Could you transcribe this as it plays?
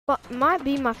might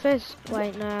be my first.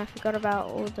 Wait, no, I forgot about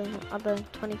all the other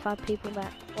 25 people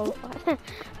that qualified.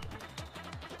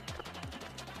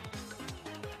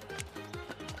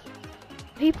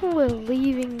 People were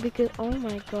leaving because, oh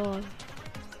my god.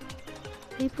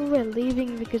 People were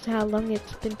leaving because how long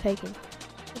it's been taking.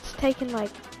 It's taken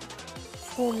like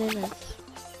 4 minutes.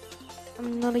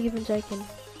 I'm not even joking.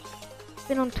 It's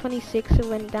been on 26, it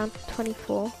went down to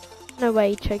 24. No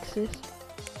way he checks this.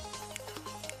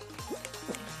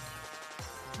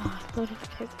 Oh, I thought he'd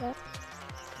check that.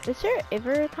 Is there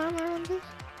ever a timer on this?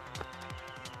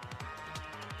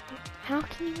 How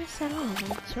can you miss that on?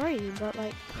 I'm sorry, but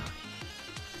like...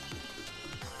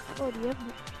 God, you have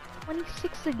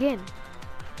 26 again.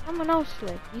 Someone else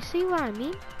left. You see what I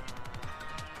mean?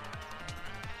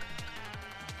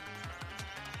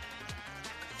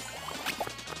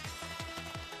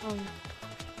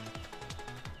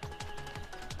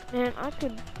 Man, I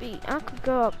could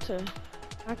go up to,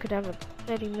 I could have a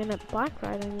 30-minute bike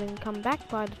ride and then come back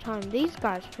by the time these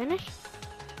guys finish.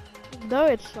 Though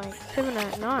it's like 7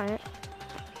 at night.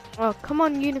 Oh, come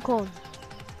on, unicorn.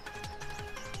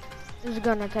 This is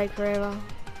gonna take forever.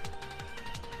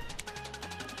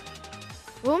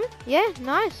 Boom. Yeah,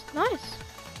 nice, nice.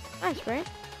 Nice, bro.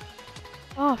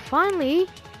 Oh, finally.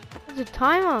 There's a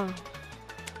timer.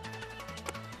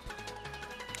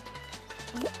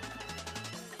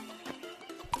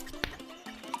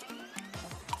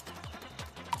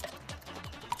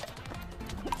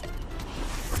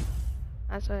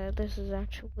 That's why this is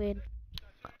actually weird.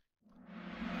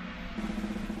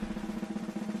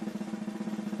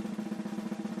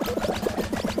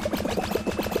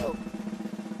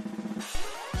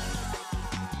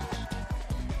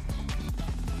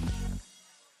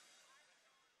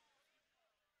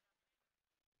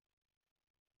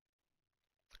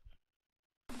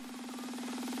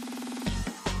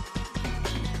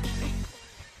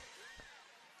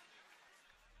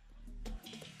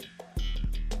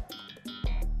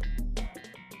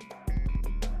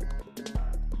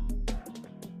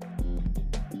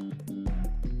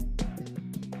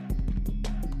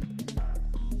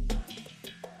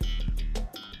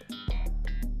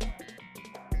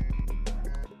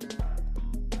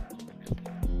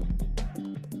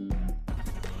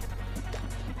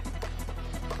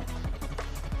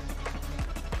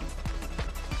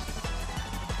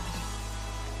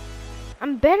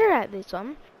 I'm better at this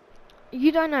one.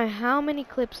 You don't know how many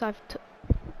clips I've took.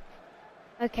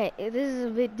 Okay, this is a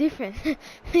bit different.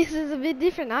 This is a bit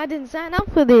different. I didn't sign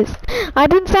up for this. I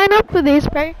didn't sign up for this,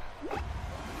 bro.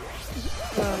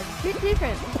 A bit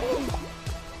different.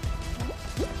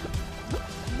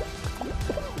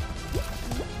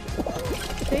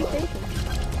 Two people.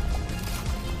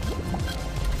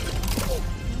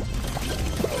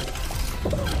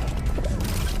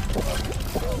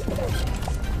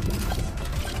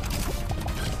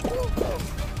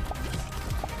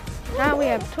 Now we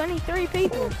have 23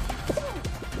 people.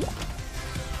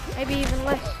 Maybe even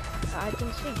less. I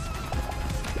can see.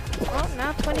 Oh,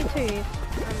 now 22.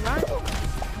 I'm right.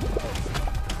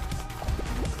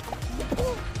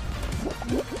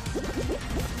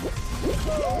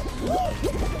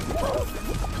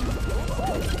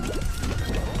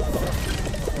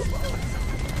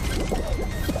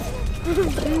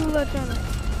 People are trying to...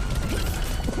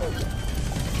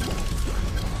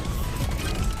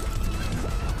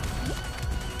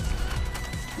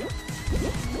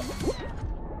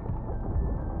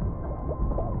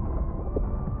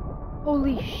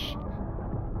 Holy sh...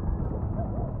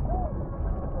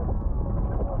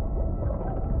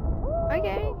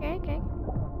 Okay. Okay,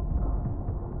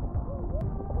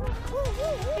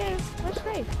 let's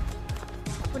save.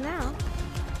 For now.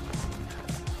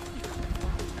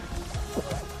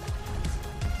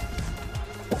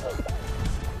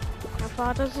 How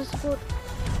far does this go?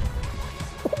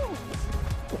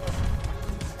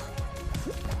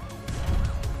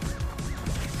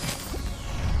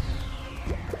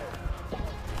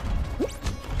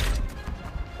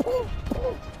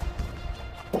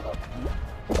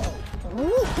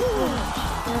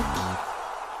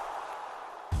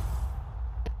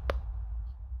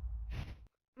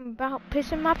 I'm about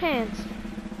pissing my pants.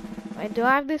 Wait, do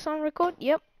I have this on record?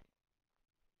 Yep.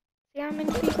 See how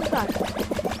many people died?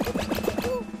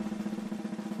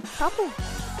 Couple.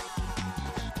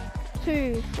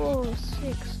 2, 4,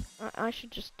 6. I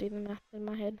should just do the math in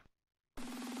my head.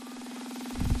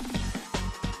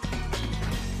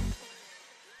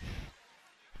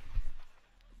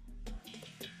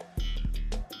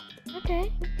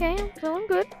 Okay, I'm feeling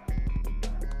good.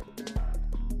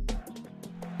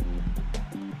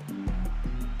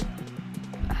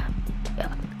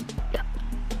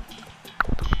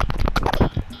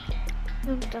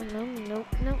 No, no, no, no,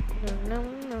 no, no,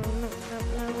 no, no,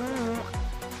 no.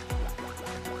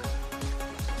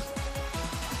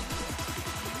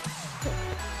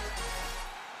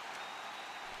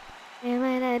 And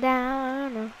when I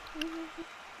down.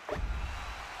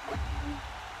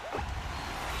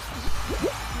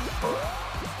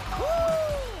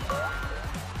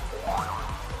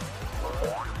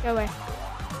 Go away.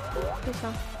 Peace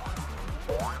out.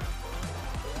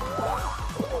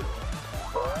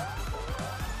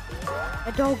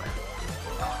 A dog.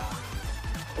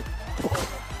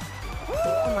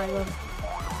 Oh my god.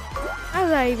 How is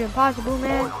that even possible,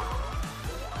 man?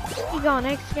 You go on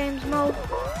X Games mode.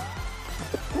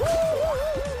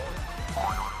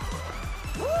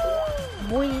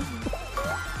 Boing.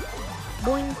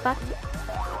 Boing fuck.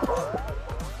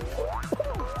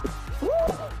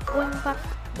 Boing fuck.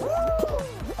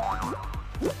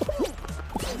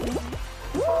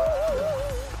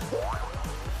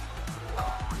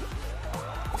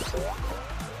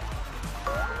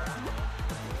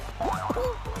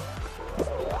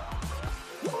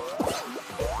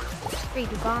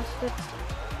 Greedy bastards.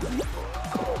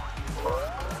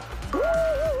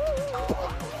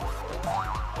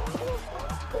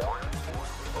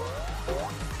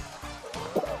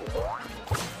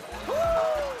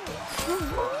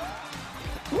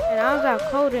 And I was out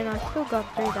cold and I still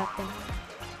got through that thing.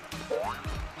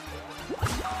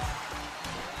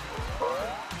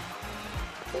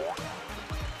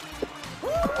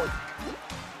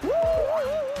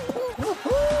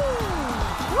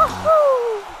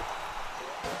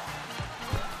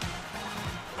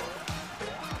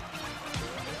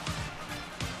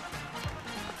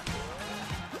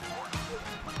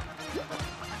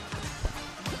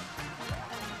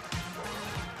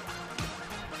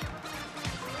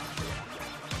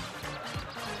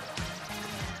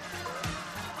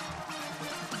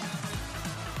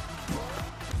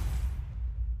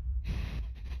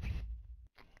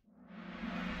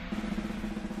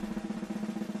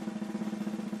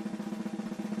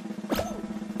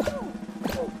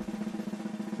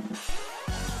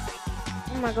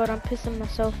 Oh my god, I'm pissing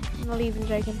myself. I'm not even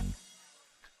joking.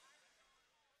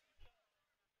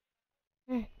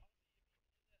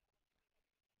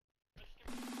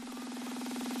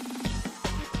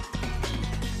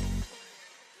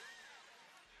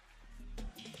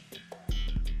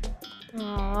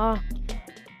 Aww.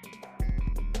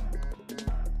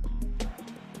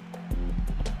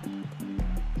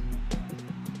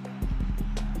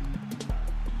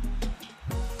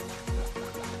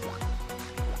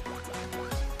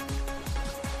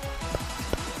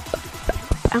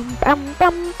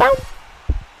 Bum.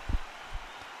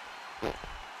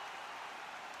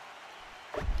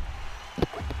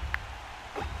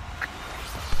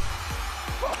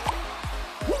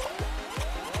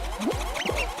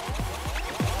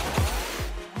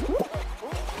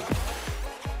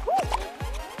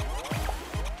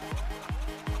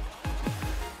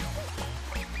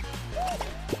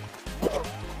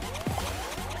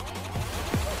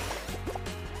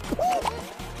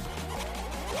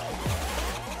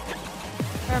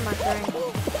 Where am I going?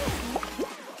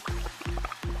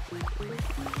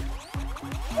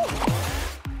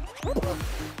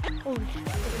 Oh shit,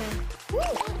 man.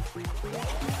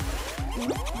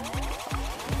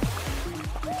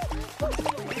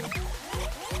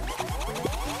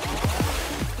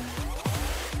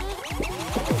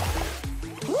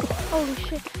 Holy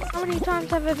shit, how many times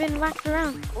have I been whacked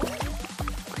around?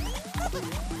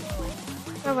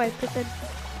 Oh wait, put that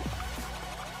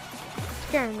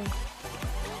scaring me.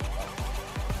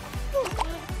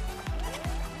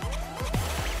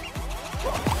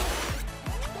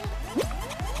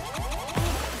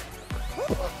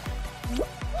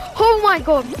 Oh my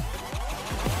god!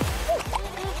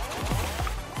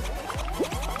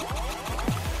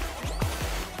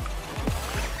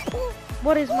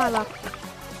 What is my luck?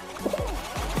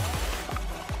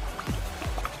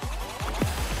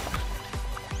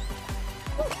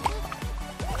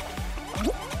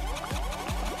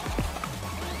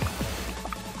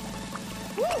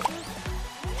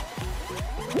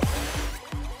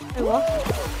 Wait, what?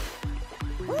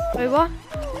 Wait, what?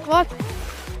 What?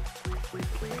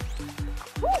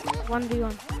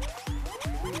 1v1.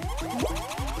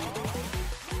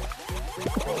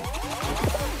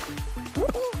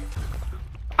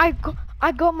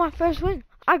 I got my first win.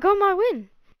 I got my win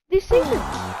this season.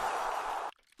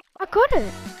 I got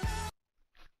it.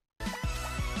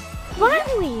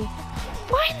 Finally.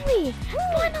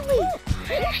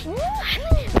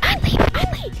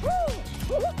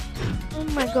 Oh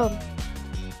my god.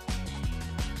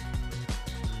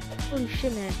 Holy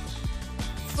shit, man.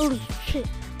 Holy shit.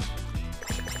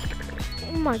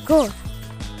 my god.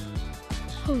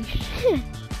 Holy shit.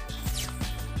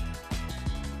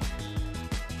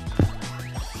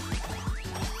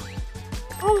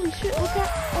 Holy shit, look at.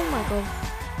 Oh my god.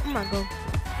 Oh my god.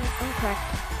 I'm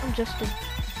cracked. I'm Justin.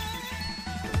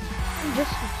 I'm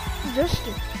Justin. I'm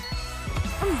Justin.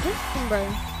 I'm Justin, bro.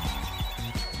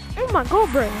 Oh my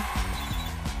god, bro.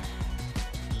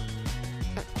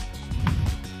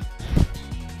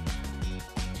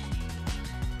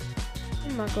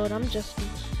 Oh my god, I'm Justin.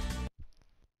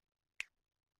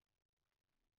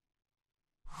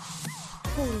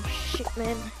 Holy shit,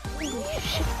 man. Holy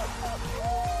shit.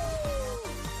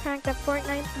 Cracked up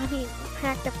Fortnite. I mean,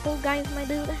 cracked up Fall Guys, my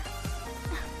dude.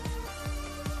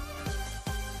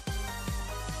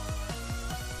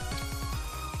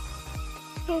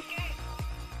 Okay.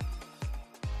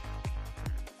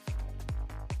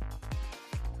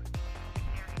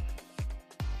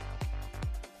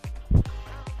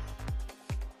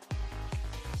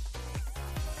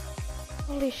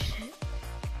 Holy shit.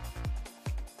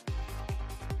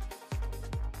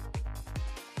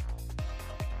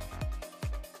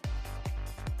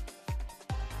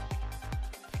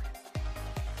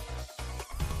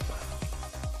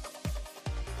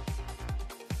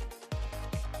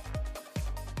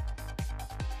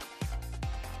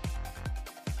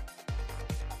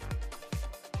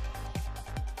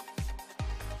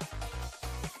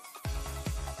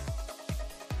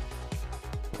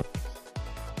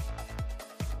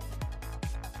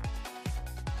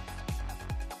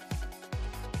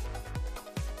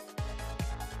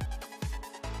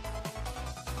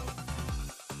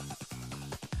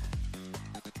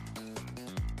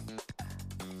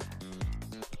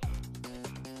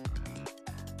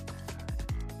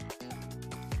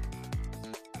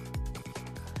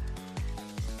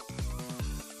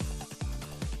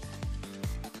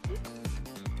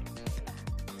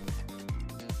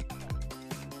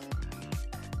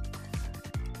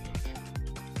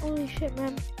 Holy shit,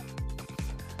 man.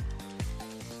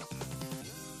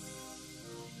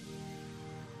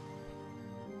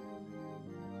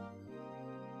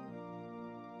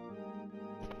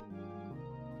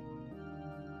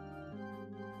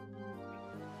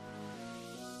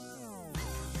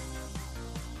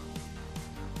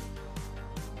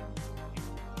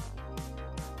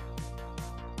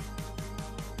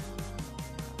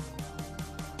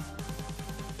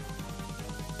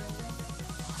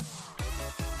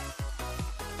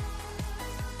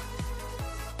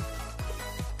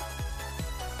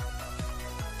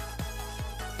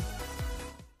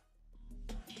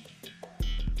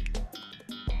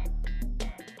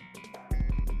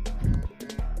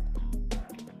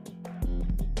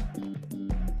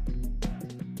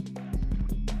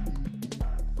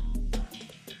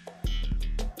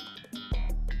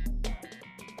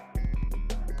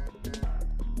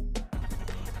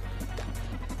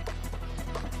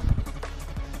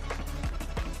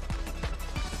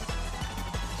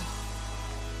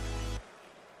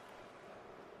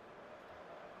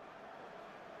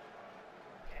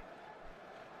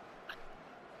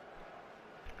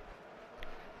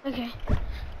 Okay.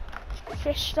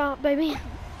 Fresh start, baby.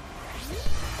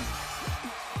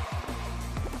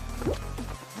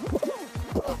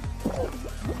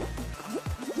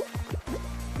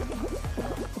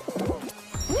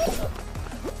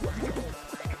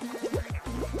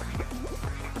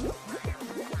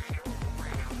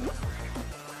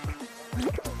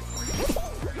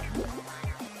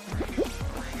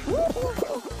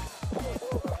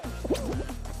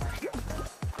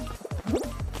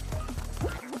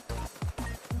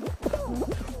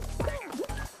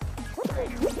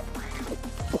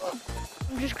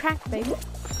 I'm just cracked, baby.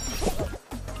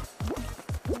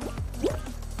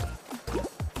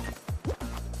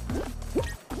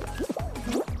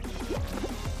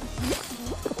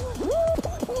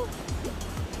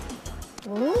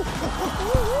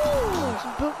 It's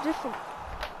built different.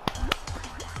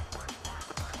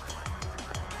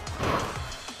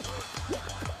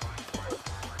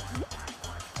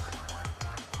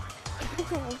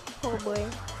 Oh boy.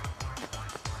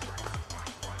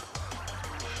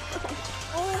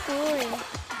 Oh boy.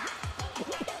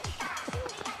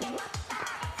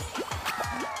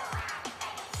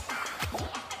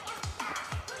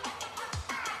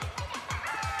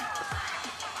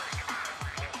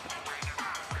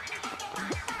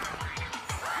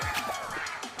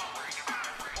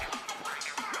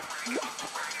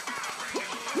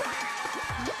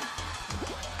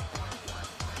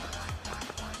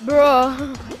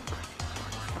 Bruh.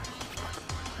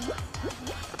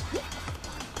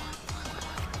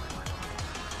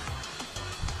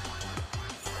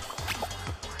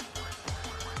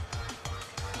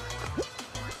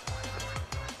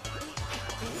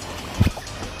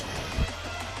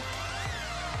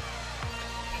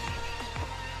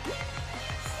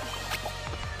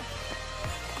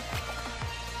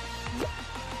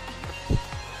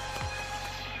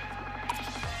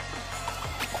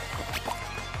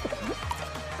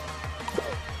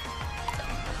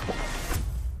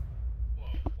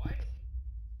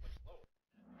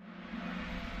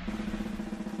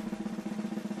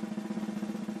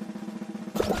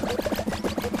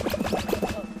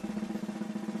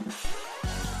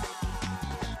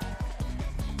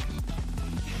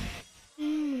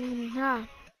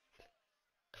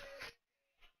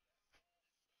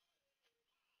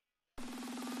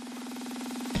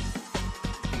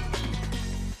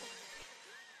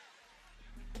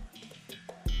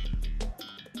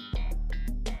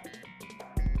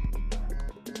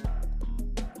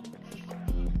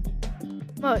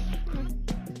 Look.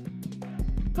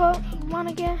 But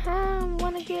wanna get high,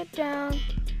 wanna get down.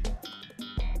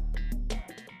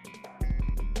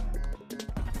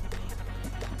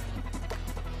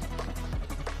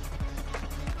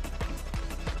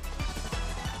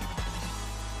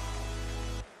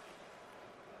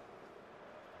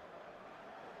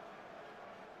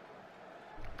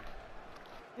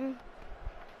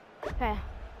 Okay.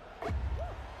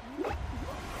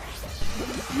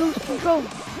 Lose control.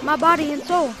 My body and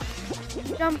soul.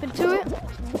 Jump into it.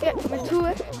 Get into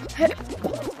it.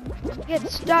 Get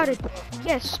started.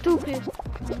 Get stupid.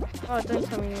 Oh, don't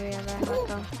tell me we have that hot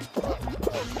dog.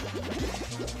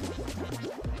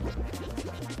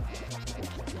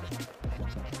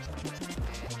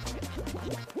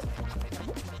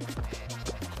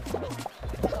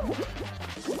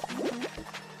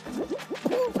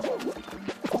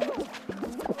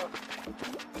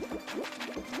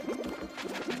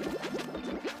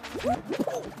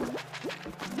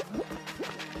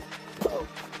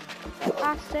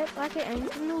 I said like it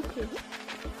ain't a new kid.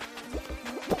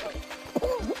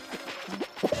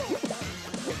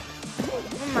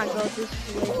 Oh my god, this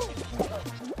is weird.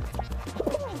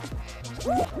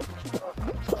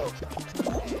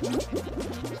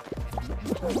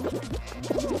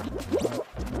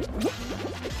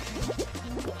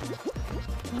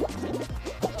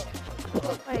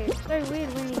 Wait, it's very weird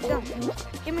when you jump.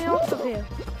 Get me off of here.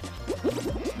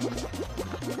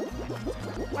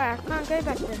 Wait, I can't go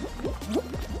back there.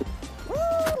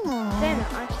 Damn it,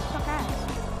 I suck ass.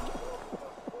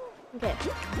 Okay,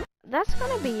 that's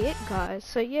gonna be it, guys.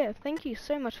 So yeah, thank you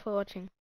so much for watching.